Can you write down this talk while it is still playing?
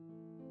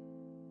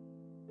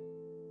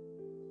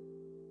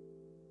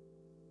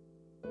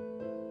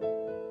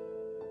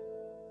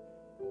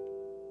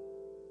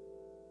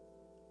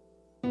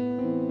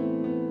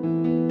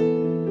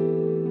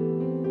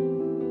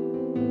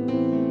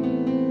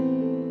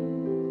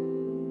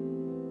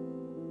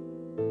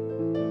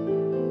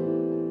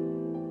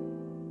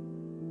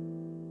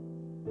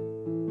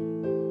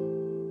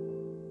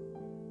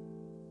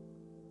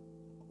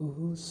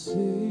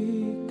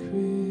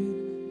sacred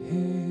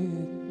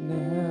head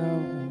now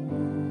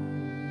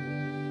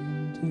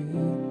wounded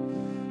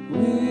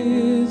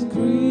with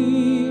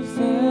grief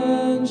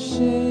and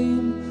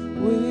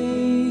shame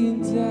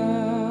weighed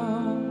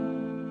down,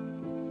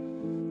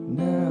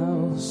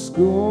 now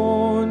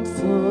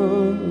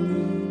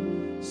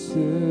scornfully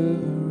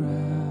surrounded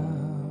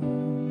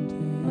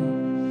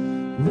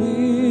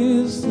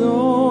with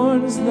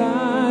thorns,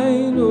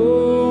 thine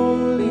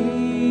only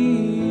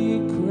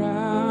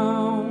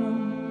crown.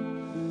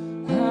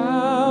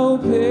 How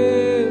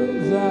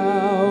pale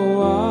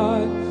thou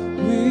art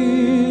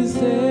with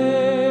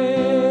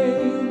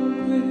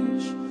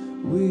anguish,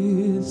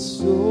 with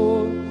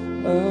sore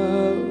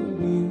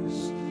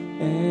abuse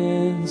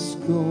and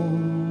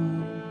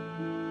scorn.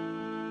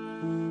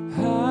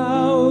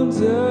 How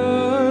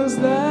does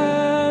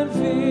that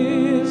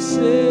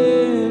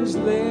visage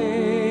languish,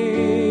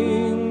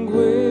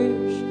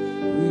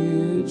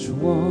 which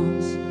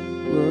once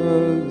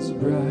was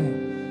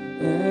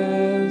bright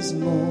as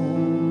morn?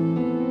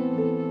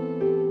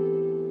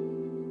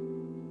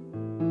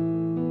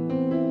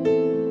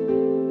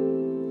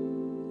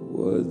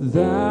 What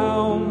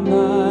thou,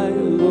 my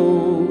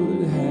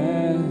Lord,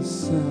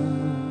 hast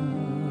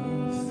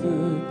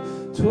suffered,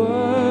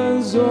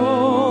 'twas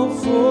all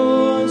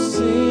for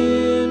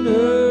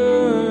sinners'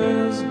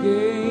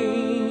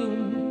 gain.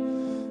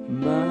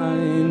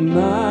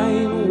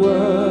 Mine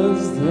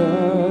was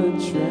the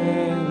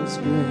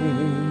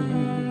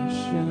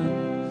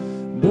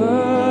transgression,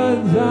 but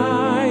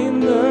thine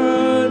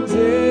the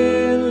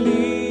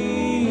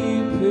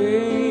deadly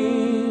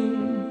pain.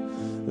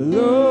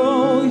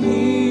 Lo,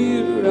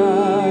 here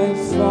I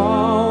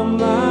found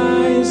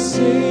my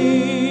Savior,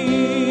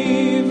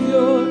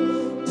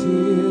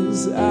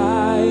 'tis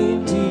I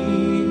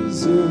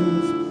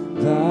deserve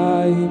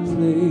thy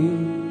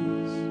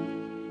place.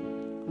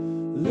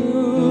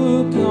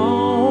 Look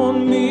on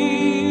me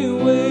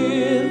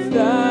with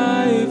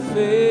thy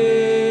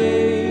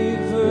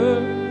favor,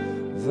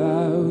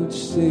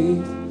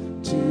 vouchsafe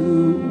to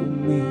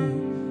me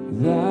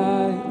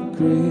thy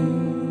grace.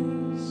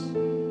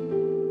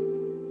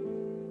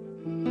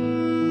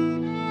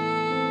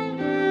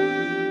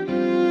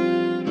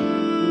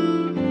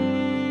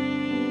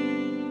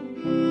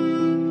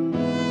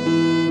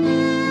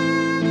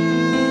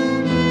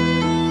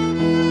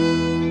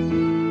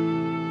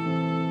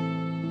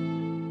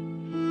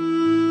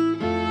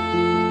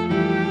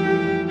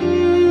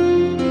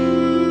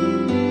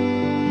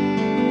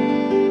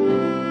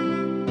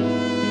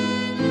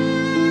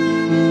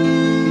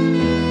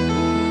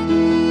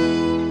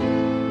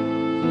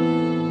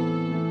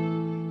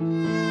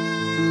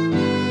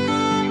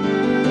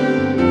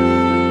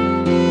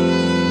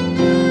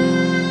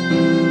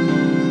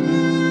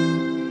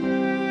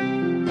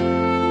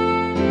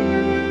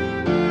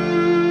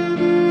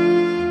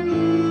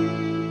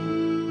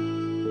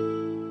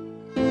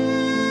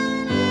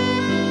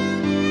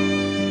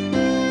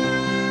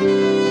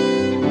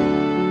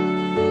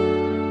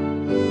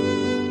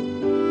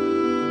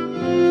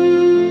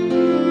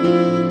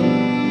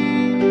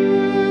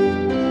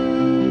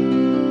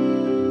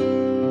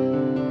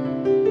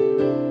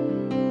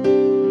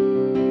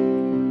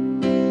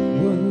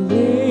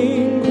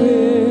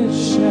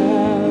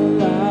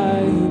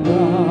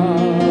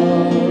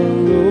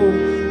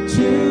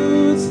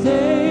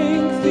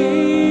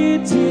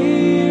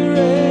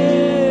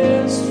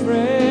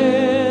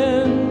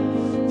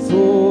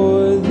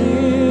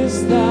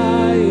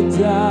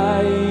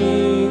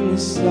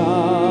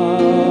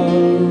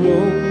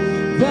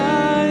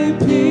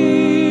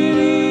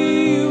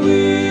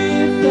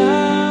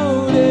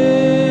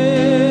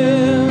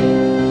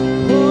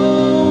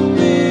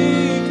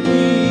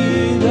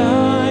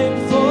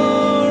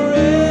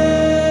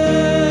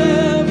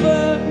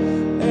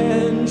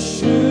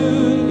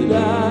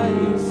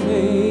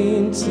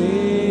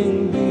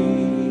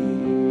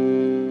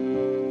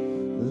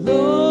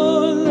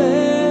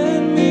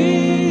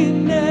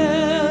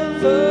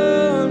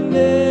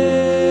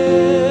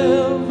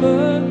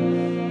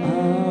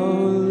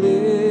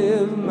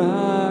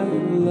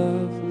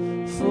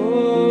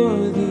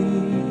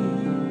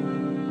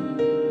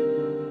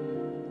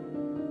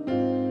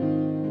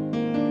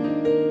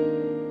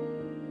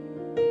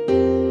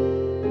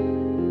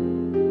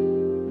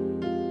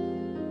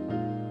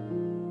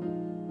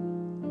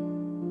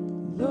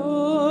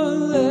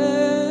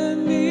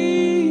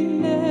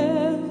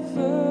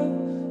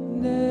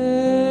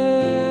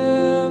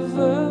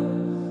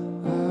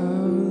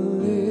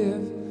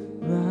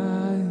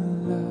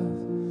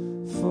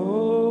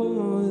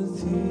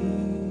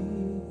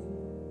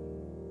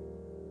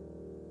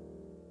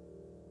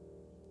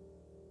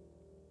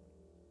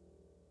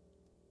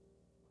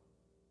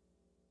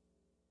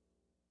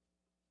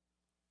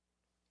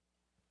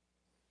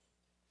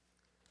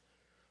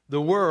 The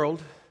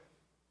world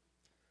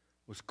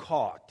was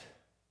caught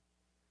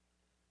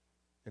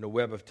in a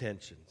web of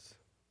tensions.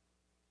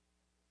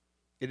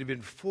 It had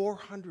been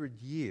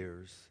 400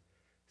 years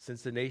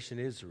since the nation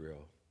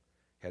Israel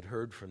had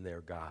heard from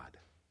their God.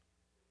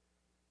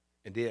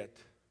 And it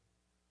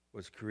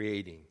was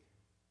creating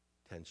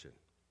tension.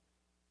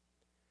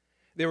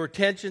 There were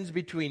tensions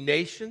between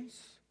nations,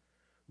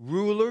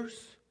 rulers,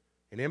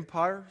 and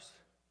empires.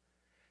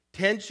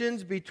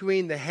 Tensions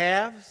between the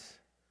haves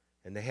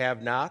and the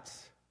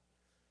have-nots,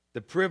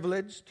 the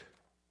privileged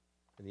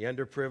and the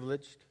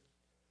underprivileged,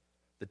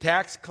 the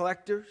tax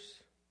collectors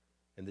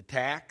and the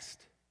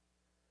taxed,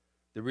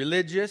 the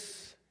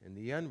religious and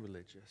the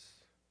unreligious.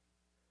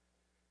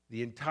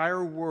 The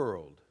entire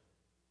world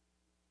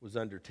was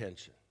under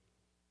tension.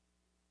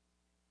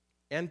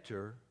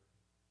 Enter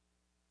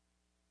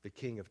the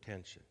King of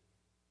Tension.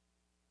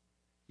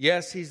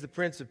 Yes, he's the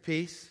Prince of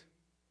Peace,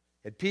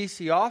 and peace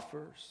he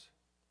offers,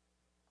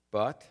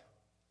 but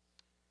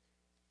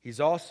he's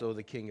also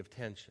the King of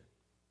Tension.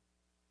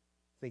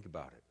 Think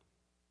about it.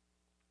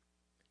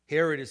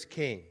 Herod is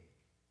king,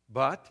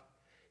 but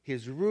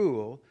his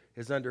rule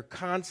is under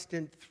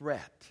constant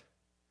threat.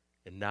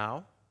 And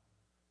now,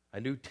 a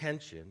new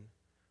tension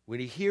when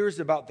he hears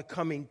about the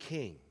coming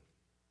king,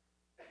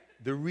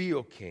 the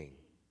real king,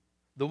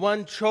 the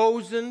one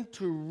chosen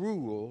to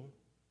rule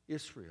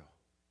Israel.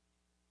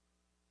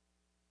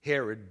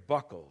 Herod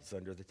buckles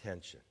under the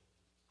tension.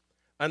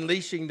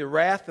 Unleashing the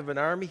wrath of an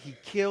army, he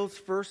kills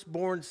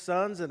firstborn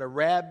sons in a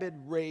rabid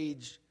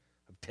rage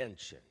of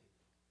tension.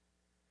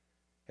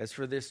 As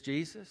for this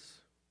Jesus,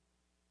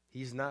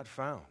 he's not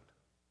found.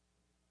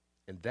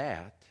 And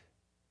that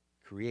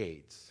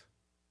creates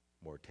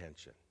more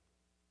tension.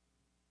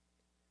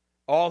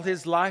 All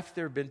his life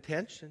there have been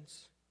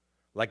tensions.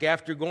 Like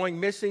after going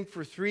missing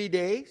for 3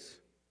 days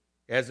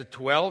as a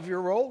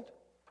 12-year-old,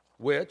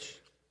 which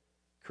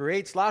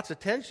creates lots of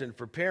tension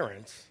for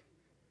parents.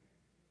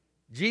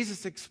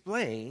 Jesus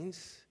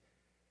explains,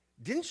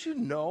 didn't you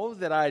know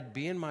that I'd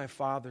be in my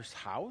Father's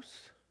house?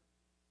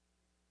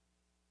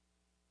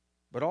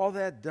 But all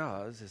that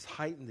does is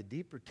heighten the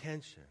deeper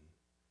tension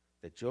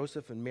that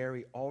Joseph and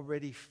Mary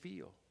already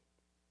feel.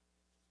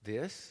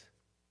 This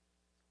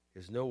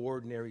is no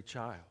ordinary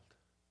child.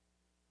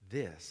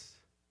 This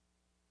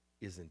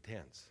is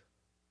intense.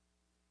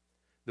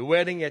 The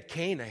wedding at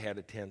Cana had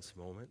a tense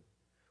moment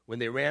when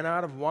they ran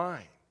out of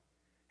wine.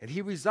 And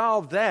he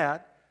resolved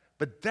that,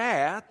 but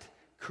that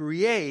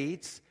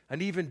creates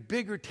an even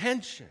bigger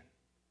tension.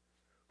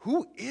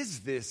 Who is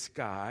this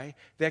guy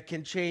that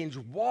can change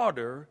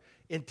water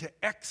into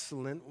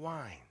excellent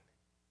wine?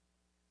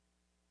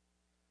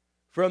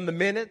 From the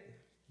minute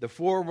the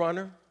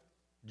forerunner,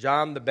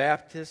 John the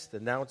Baptist,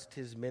 announced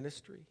his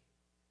ministry,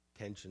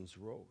 tensions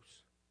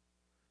rose.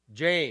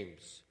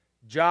 James,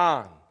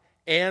 John,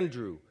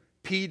 Andrew,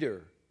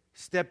 Peter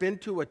step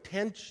into a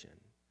tension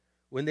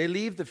when they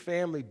leave the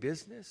family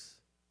business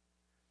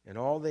and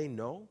all they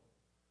know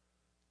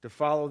to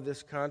follow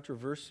this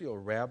controversial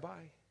rabbi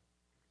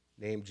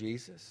named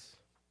Jesus.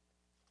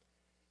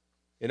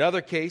 In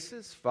other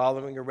cases,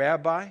 following a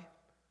rabbi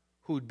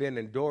who'd been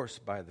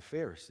endorsed by the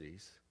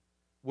Pharisees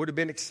would have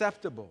been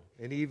acceptable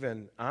and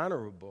even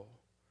honorable.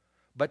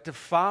 But to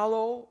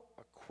follow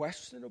a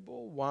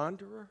questionable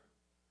wanderer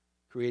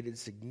created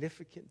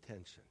significant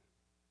tension.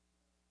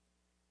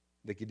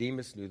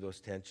 Nicodemus knew those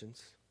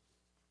tensions.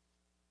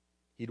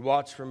 He'd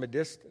watched from a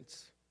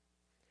distance.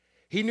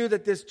 He knew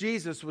that this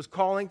Jesus was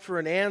calling for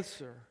an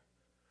answer.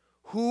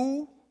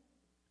 Who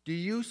do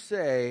you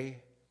say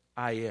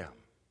I am?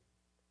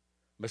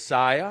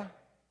 Messiah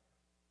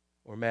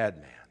or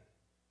madman?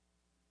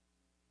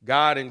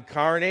 God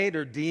incarnate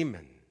or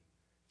demon?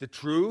 The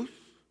truth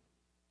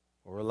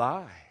or a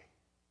lie?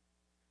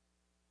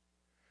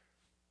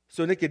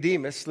 So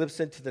Nicodemus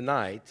slips into the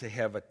night to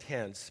have a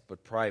tense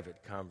but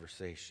private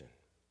conversation.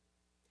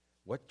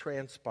 What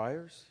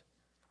transpires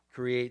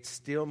creates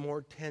still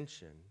more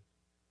tension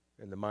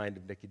in the mind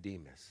of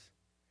Nicodemus.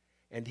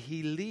 And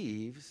he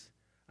leaves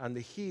on the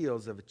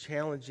heels of a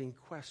challenging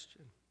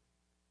question.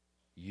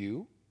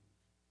 You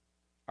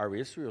are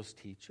Israel's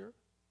teacher,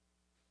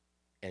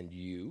 and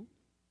you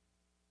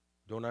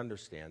don't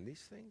understand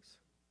these things?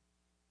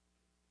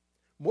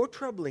 More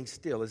troubling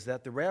still is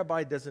that the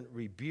rabbi doesn't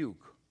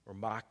rebuke or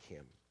mock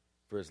him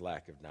for his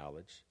lack of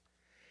knowledge.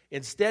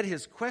 Instead,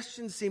 his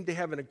questions seem to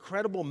have an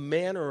incredible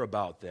manner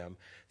about them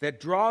that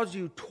draws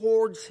you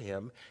towards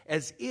him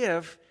as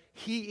if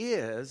he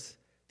is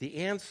the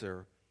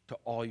answer to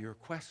all your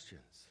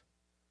questions.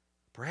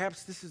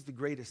 Perhaps this is the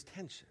greatest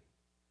tension.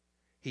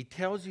 He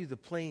tells you the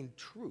plain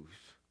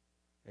truth,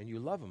 and you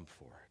love him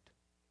for it.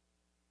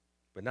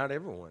 But not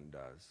everyone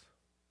does.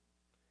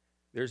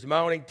 There's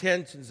mounting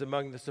tensions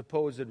among the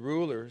supposed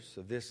rulers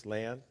of this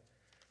land.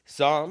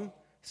 Some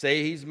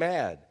say he's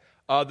mad.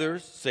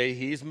 Others say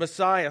he's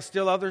Messiah.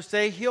 Still others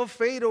say he'll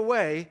fade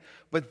away.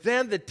 But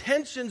then the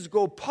tensions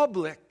go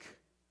public,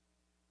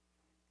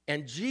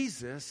 and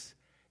Jesus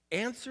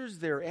answers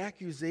their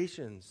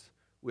accusations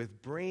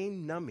with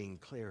brain-numbing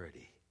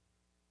clarity.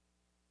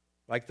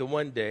 Like the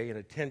one day, in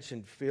a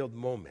tension-filled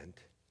moment,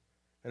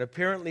 an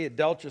apparently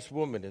adulterous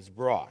woman is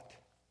brought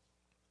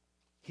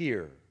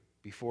here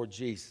before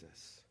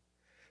Jesus.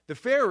 The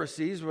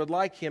Pharisees would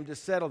like him to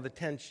settle the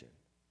tension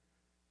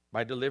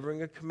by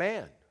delivering a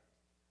command.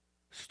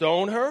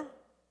 Stone her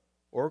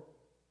or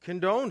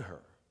condone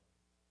her.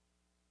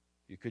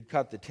 You could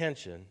cut the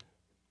tension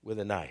with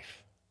a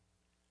knife.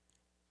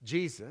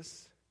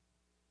 Jesus,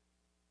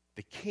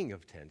 the king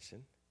of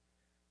tension,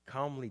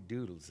 calmly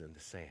doodles in the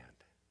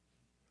sand,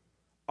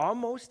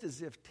 almost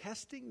as if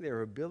testing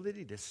their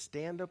ability to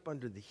stand up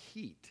under the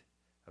heat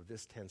of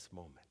this tense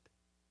moment.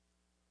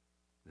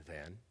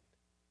 Then,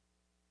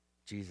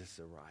 Jesus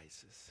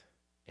arises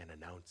and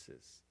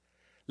announces,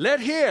 "Let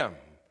him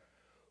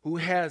who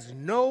has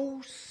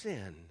no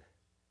sin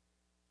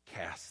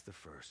cast the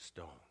first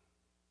stone."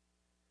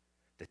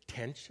 The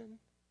tension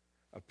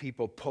of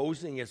people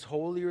posing as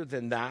holier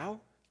than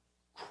thou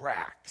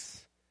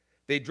cracks.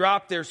 They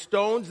drop their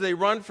stones, they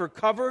run for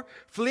cover,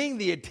 fleeing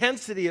the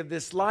intensity of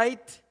this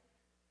light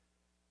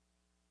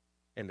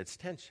and its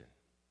tension,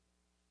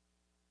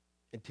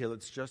 until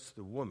it's just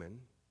the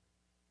woman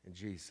and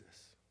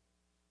Jesus.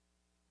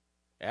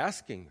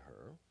 Asking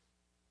her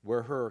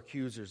where her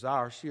accusers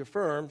are, she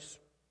affirms,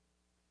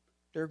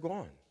 they're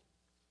gone.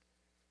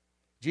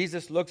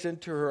 Jesus looks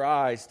into her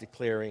eyes,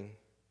 declaring,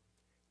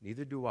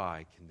 "Neither do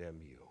I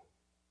condemn you."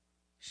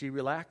 She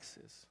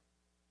relaxes.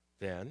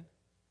 Then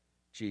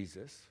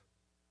Jesus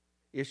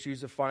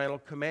issues a final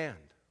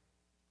command.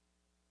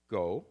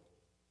 Go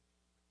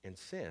and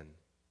sin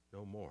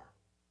no more.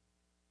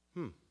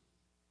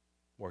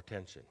 More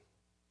tension.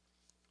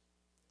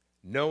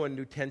 No one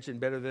knew tension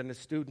better than the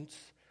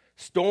students.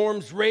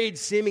 Storms rage,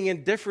 seeming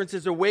indifference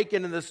is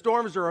awakened, and the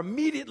storms are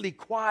immediately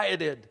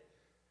quieted.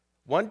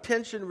 One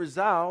tension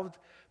resolved,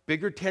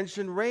 bigger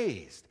tension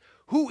raised.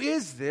 Who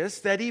is this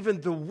that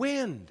even the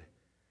wind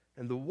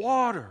and the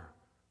water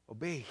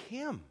obey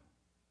him?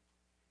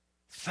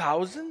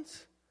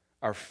 Thousands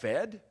are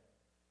fed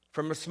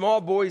from a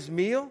small boy's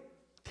meal,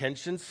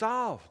 tension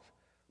solved.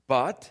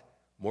 But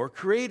more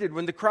created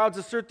when the crowds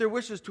assert their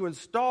wishes to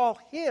install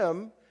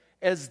him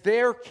as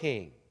their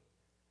king.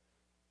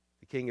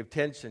 The king of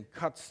tension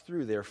cuts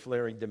through their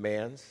flaring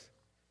demands,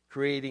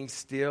 creating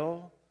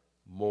still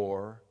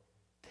more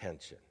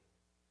tension.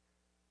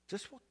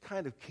 Just what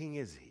kind of king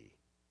is he?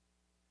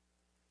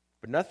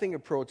 But nothing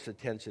approached the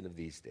tension of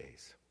these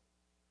days.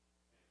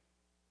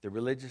 The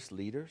religious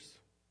leaders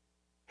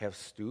have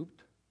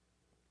stooped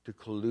to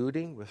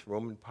colluding with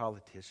Roman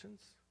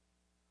politicians,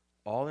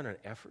 all in an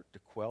effort to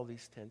quell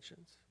these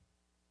tensions.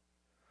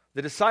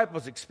 The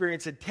disciples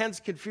experience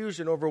intense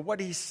confusion over what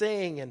he's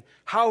saying and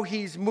how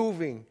he's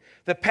moving.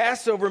 The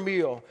Passover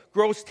meal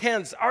grows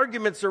tense.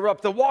 Arguments are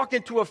up. The walk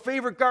into a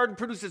favorite garden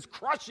produces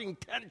crushing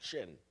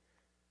tension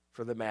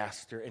for the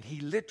master, and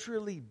he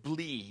literally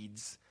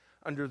bleeds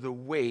under the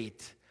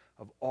weight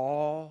of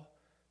all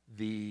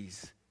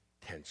these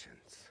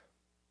tensions.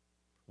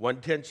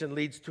 One tension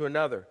leads to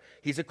another.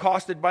 He's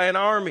accosted by an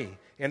army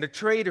and a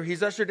traitor.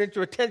 He's ushered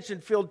into a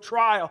tension-filled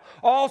trial,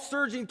 all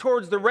surging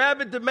towards the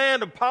rabid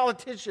demand of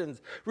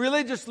politicians,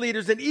 religious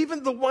leaders, and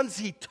even the ones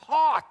he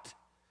taught.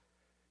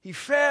 He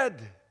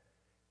fed.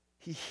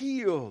 He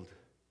healed.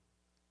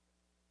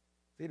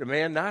 They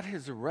demand not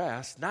his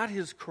arrest, not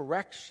his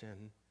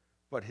correction,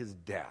 but his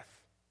death.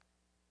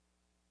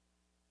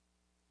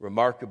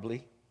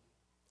 Remarkably,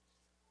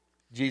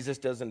 Jesus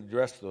doesn't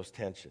address those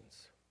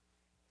tensions.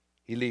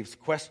 He leaves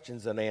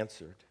questions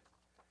unanswered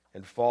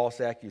and false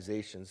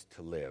accusations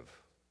to live.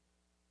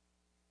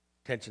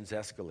 Tensions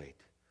escalate.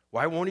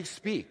 Why won't he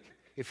speak?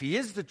 If he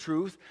is the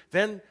truth,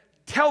 then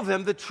tell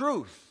them the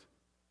truth.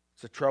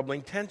 It's a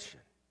troubling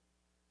tension.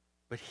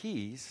 But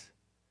he's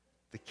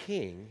the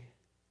king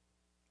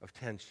of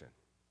tension.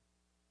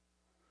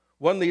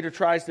 One leader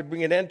tries to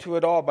bring an end to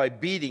it all by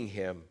beating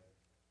him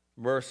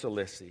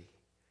mercilessly,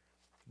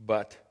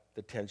 but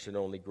the tension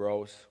only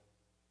grows.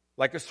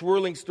 Like a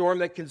swirling storm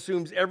that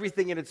consumes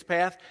everything in its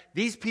path,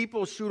 these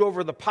people shoot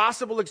over the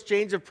possible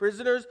exchange of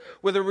prisoners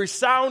with a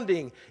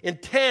resounding,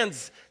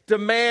 intense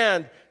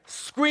demand,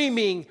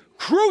 screaming,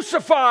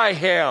 "Crucify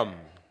him!"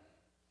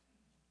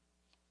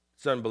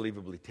 It's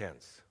unbelievably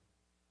tense.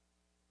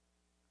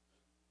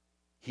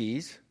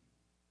 He's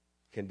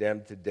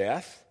condemned to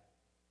death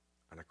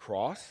on a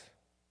cross.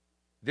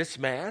 This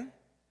man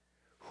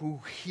who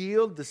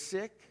healed the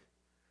sick,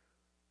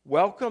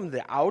 welcomed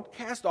the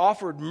outcast,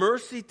 offered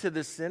mercy to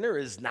the sinner,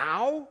 is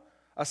now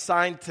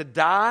assigned to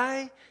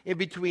die in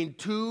between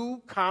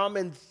two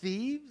common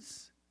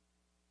thieves.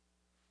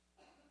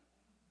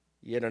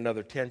 Yet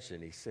another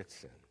tension he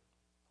sits in.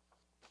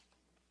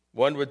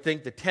 One would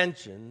think the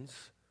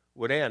tensions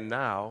would end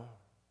now,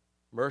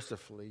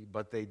 mercifully,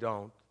 but they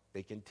don't.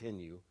 They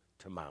continue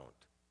to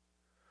mount.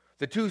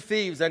 The two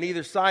thieves on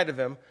either side of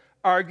him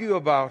argue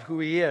about who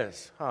he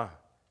is.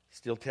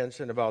 Still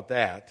tension about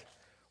that.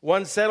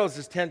 One settles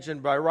his tension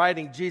by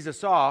writing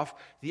Jesus off.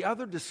 The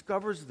other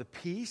discovers the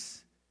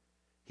peace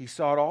he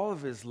sought all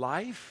of his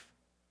life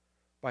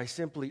by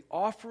simply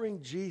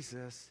offering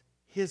Jesus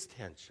his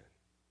tension.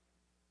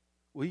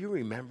 Will you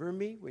remember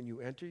me when you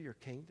enter your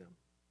kingdom?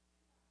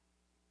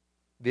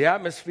 The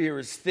atmosphere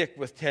is thick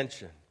with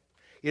tension.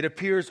 It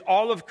appears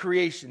all of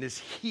creation is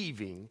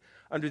heaving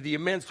under the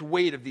immense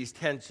weight of these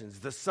tensions.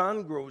 The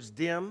sun grows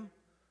dim.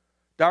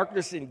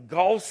 Darkness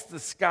engulfs the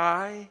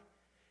sky.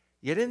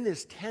 Yet in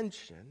this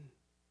tension,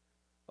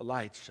 a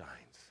light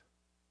shines.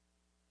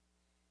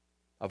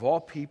 Of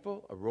all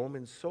people, a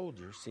Roman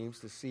soldier seems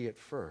to see it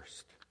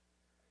first.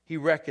 He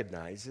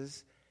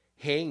recognizes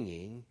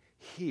hanging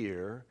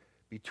here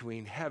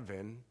between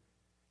heaven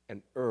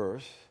and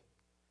earth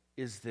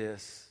is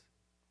this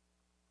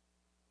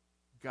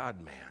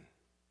God-man.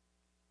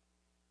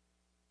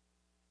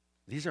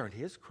 These aren't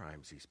his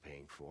crimes he's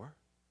paying for.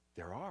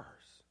 They're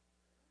ours.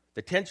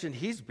 The tension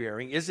he's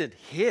bearing isn't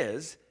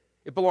his.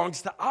 It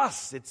belongs to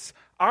us. It's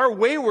our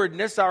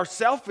waywardness, our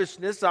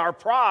selfishness, our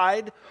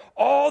pride,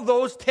 all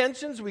those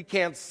tensions we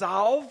can't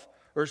solve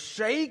or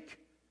shake.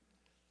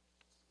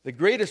 The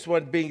greatest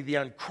one being the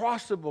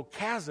uncrossable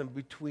chasm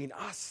between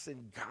us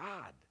and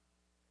God.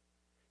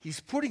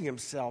 He's putting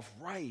himself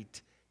right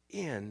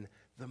in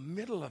the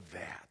middle of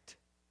that.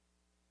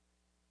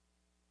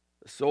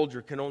 The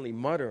soldier can only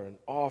mutter and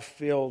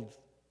awe-filled,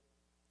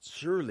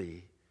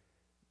 surely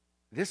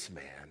this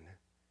man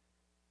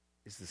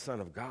is the Son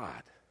of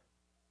God.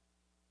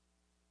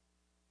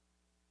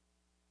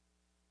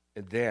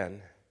 And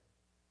then,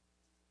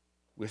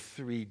 with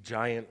 3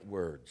 giant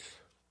words,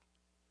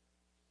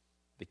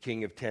 the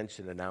King of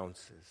Tension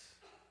announces,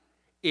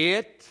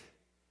 "It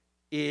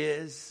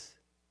is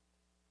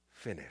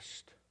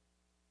finished."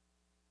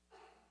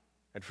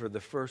 And for the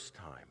first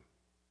time,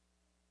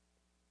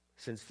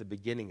 since the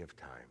beginning of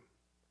time,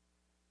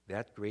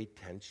 that great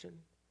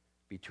tension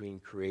between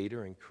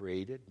creator and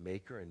created,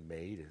 maker and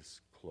made is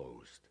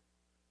closed.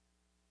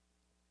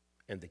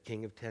 And the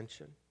King of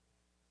Tension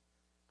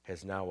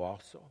has now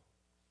also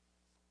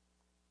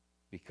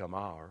become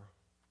our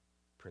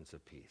Prince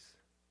of Peace.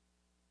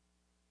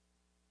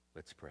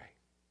 Let's pray.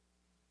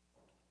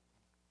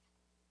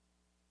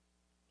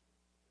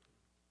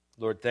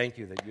 Lord, thank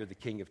you that you're the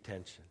King of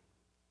Tension.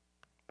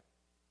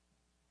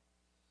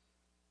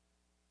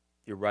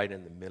 You're right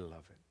in the middle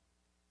of it,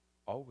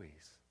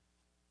 always.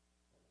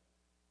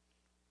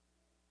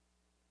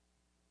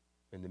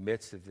 In the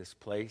midst of this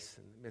place,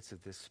 in the midst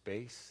of this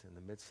space, in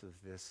the midst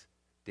of this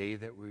day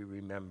that we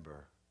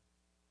remember,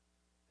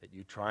 that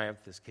you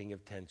triumphed as King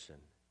of Tension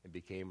and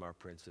became our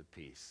Prince of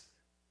Peace.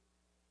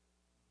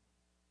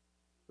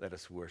 Let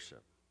us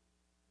worship.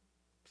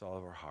 It's all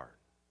of our heart.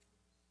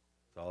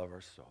 It's all of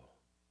our soul.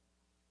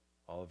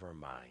 All of our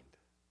mind.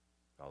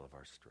 All of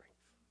our strength.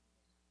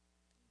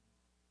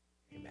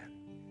 Amen.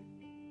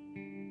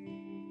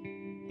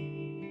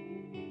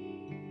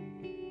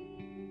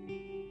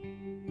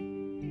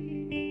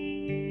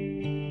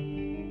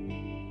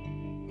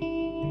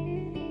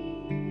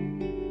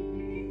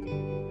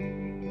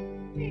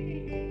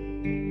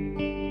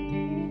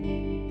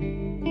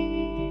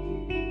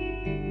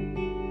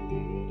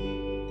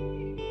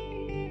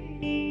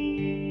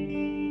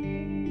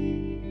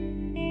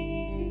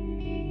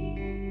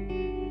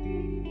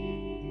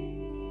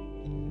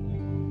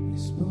 Your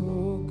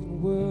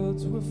spoken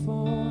words were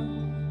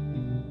formed.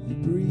 You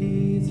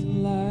breathed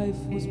and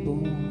life was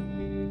born.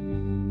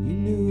 You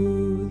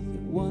knew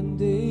that one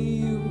day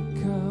you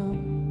would come.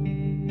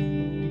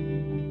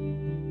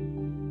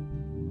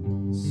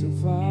 So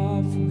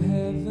far from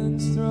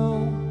heaven's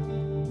throne,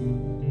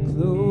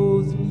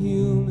 clothed in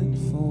human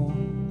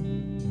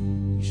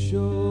form, you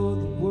showed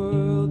the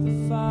world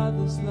the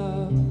Father's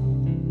love.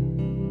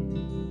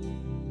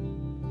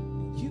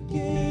 You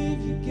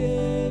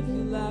gave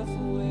your life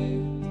away.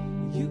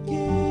 You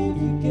gave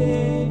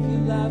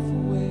your life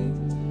away.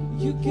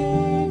 You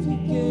gave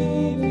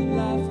your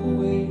life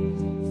away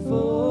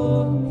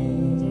for me.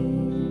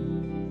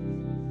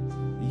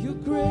 Your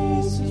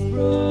grace has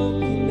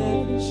broken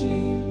every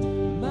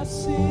chain. My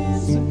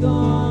sins are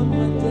gone,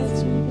 my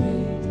debts were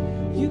paid.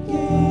 You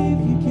gave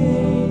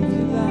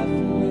your life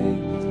away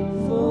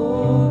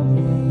for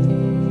me.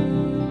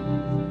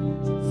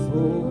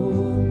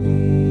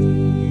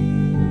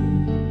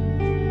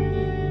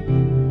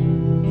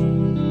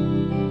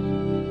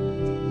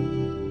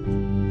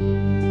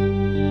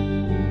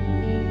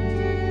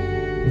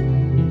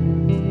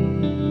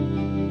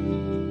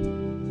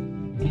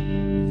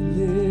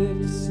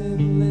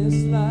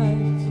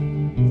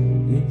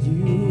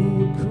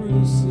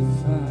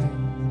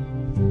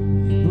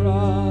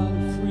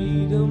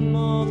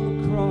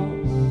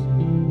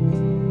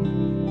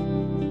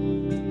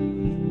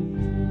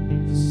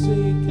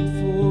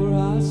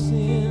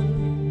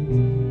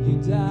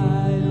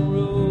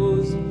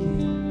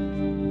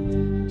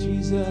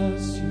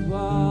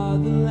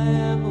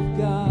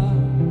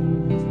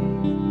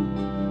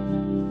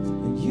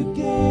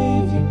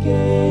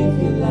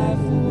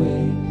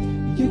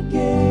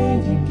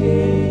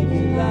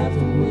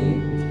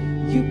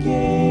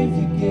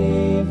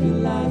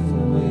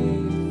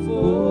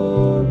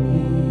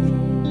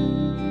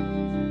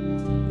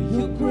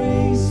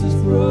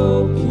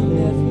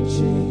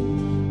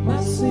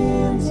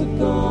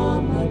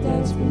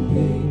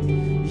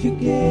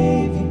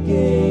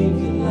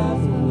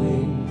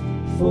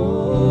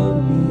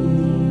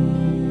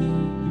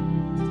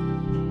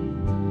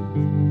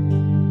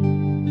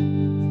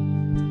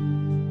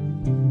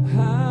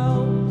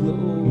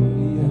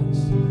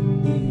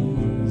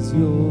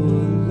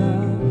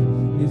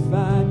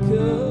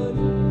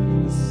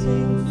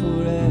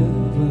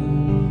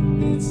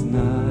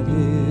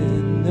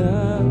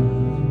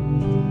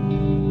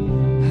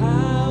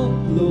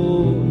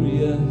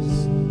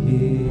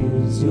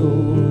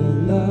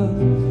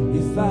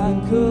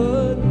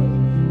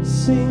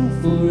 sing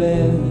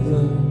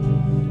forever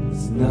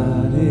is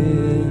not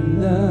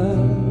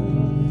enough.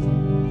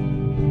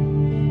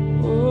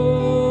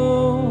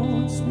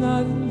 Oh, it's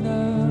not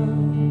enough.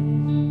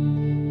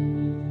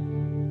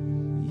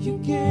 You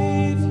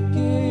gave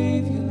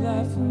your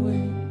life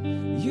away.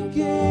 You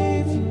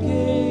gave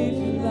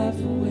your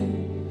life away.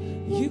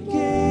 You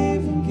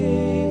gave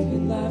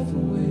your life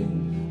away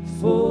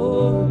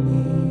for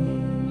me.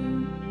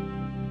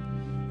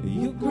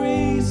 Your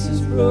grace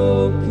has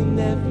broken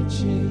every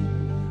chain.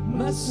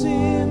 My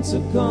sins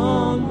are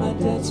gone, my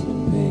debt's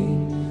been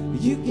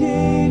paid. You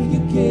gave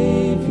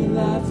your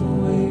life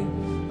away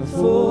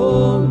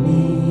for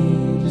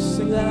me. Just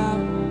sing that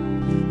out.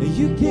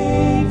 You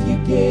gave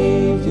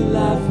your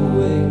life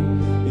away.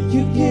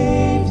 You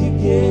gave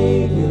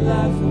your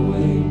life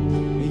away.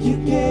 You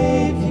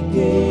gave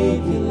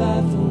your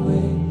life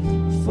away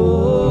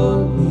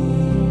for me.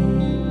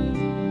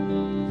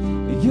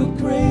 Your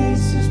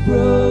grace has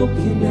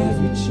broken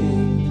every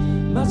chain.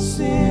 My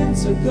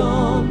sins are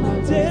gone, my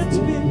debt's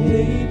been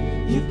paid.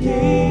 You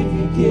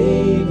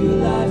gave your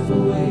life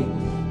away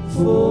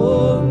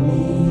for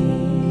me.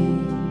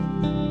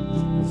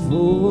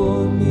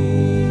 For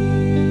me.